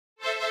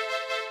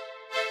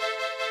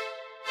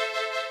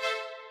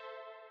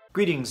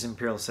Greetings,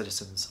 Imperial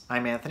citizens.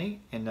 I'm Anthony,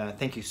 and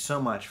thank you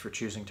so much for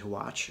choosing to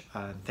watch.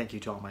 Thank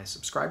you to all my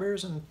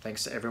subscribers, and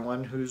thanks to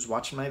everyone who's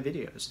watching my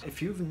videos.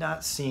 If you've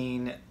not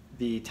seen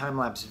the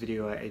time-lapse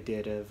video I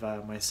did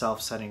of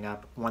myself setting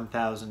up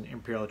 1,000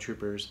 Imperial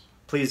troopers,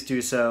 please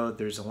do so.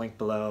 There's a link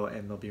below,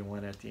 and there'll be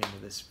one at the end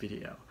of this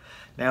video.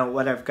 Now,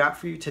 what I've got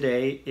for you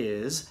today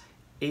is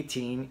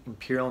 18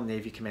 Imperial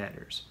Navy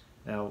commanders.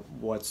 Now,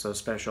 what's so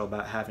special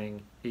about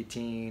having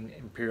 18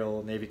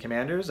 Imperial Navy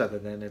commanders other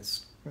than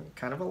it's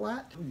kind of a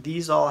lot?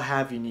 These all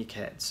have unique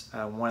heads.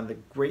 One of the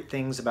great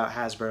things about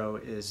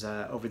Hasbro is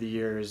over the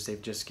years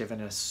they've just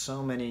given us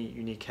so many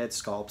unique head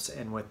sculpts,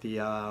 and with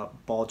the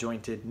ball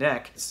jointed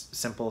neck, it's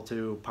simple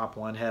to pop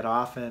one head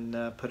off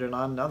and put it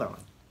on another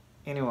one.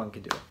 Anyone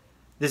can do it.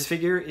 This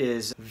figure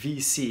is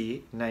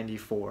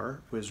VC94.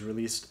 It was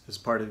released as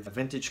part of a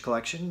vintage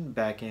collection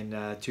back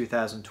in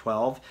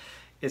 2012.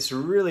 It's a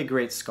really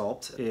great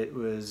sculpt. It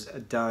was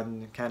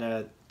done kind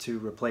of to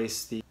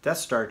replace the Death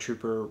Star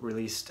Trooper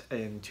released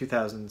in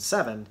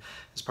 2007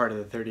 as part of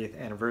the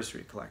 30th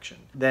anniversary collection.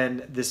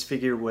 Then this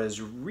figure was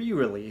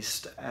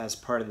re-released as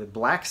part of the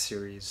Black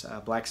Series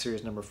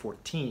number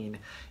 14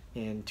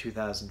 in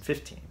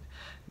 2015.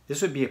 This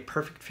would be a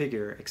perfect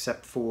figure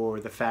except for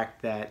the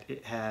fact that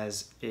it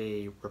has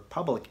a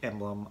Republic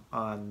emblem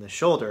on the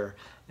shoulder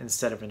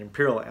instead of an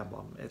Imperial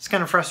emblem. It's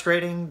kind of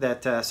frustrating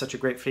that such a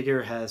great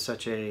figure has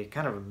such a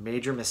kind of a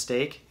major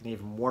mistake, and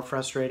even more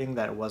frustrating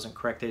that it wasn't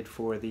corrected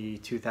for the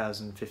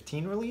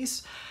 2015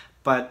 release.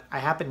 But I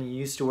happen to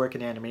used to work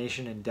in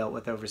animation and dealt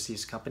with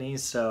overseas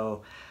companies,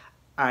 so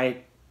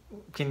I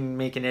can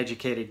make an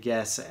educated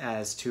guess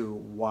as to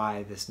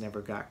why this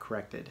never got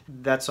corrected.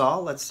 That's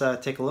all. Let's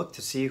take a look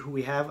to see who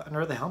we have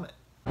under the helmet.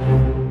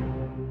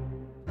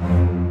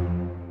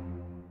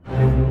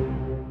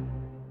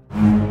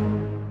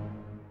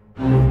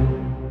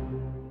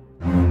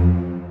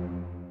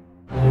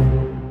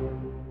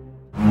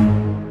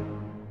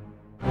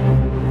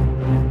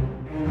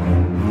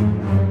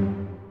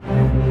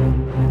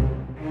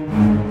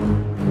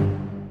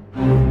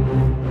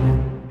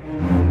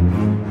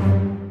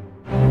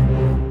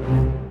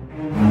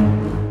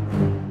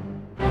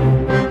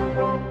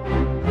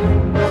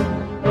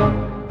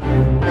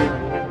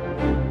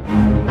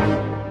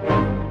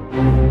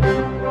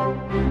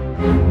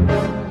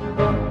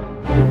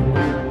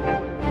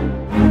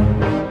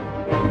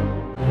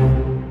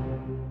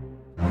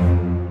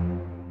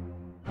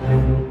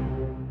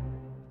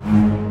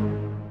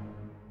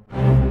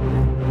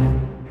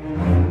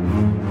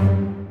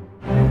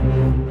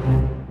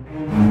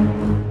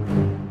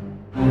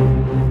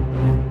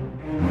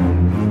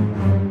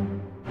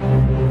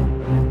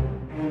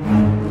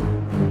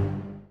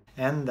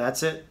 And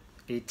that's it.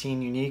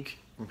 18 unique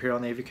Imperial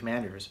Navy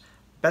commanders.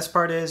 Best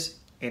part is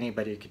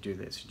anybody could do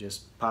this. You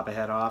just pop a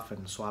head off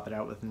and swap it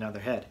out with another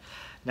head.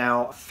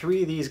 Now,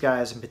 3 of these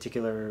guys in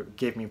particular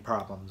gave me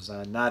problems.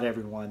 Not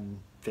everyone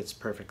fits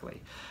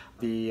perfectly.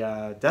 The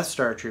Death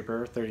Star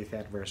Trooper, 30th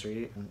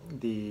anniversary,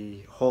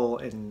 the hole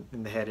in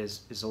the head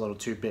is a little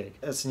too big.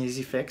 That's an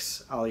easy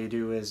fix. All you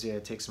do is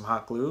take some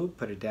hot glue,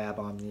 put a dab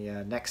on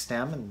the neck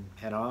stem and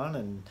head on,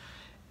 and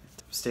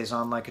stays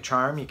on like a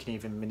charm. You can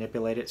even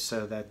manipulate it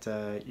so that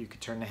you could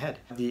turn the head.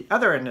 The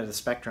other end of the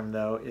spectrum,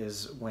 though,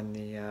 is when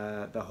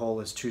the hole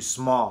is too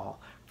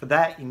small. For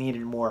that, you need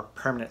a more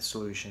permanent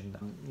solution.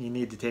 You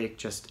need to take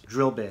just a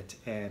drill bit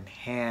and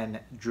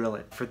hand drill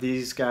it. For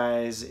these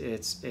guys,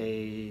 it's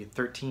a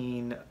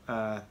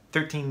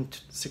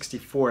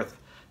 13/64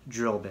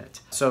 drill bit.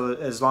 So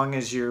as long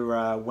as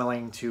you're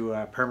willing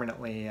to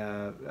permanently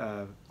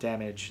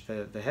damage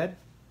the head,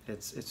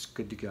 it's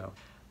good to go.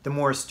 The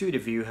more astute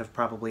of you have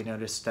probably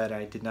noticed that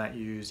I did not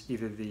use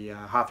either the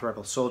Hoth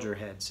Rebel soldier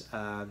heads.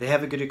 They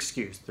have a good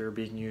excuse. They're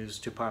being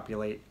used to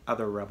populate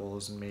other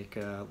rebels and make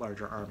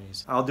larger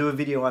armies. I'll do a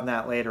video on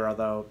that later,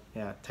 although,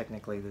 yeah,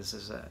 technically this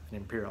is an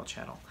Imperial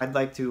channel. I'd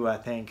like to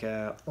thank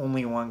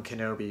Only One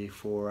Kenobi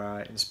for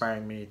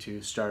inspiring me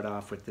to start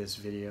off with this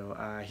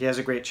video. He has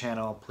a great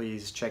channel.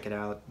 Please check it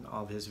out,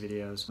 all of his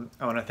videos.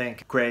 I want to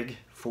thank Greg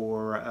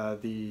for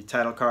the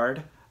title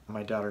card.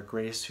 My daughter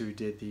Grace, who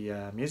did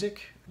the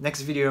music.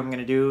 Next video I'm going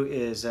to do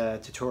is a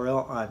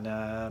tutorial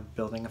on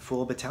building a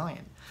full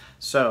battalion.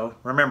 So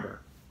remember,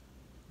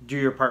 do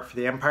your part for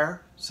the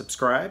Empire,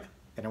 subscribe,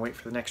 and I wait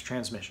for the next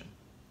transmission.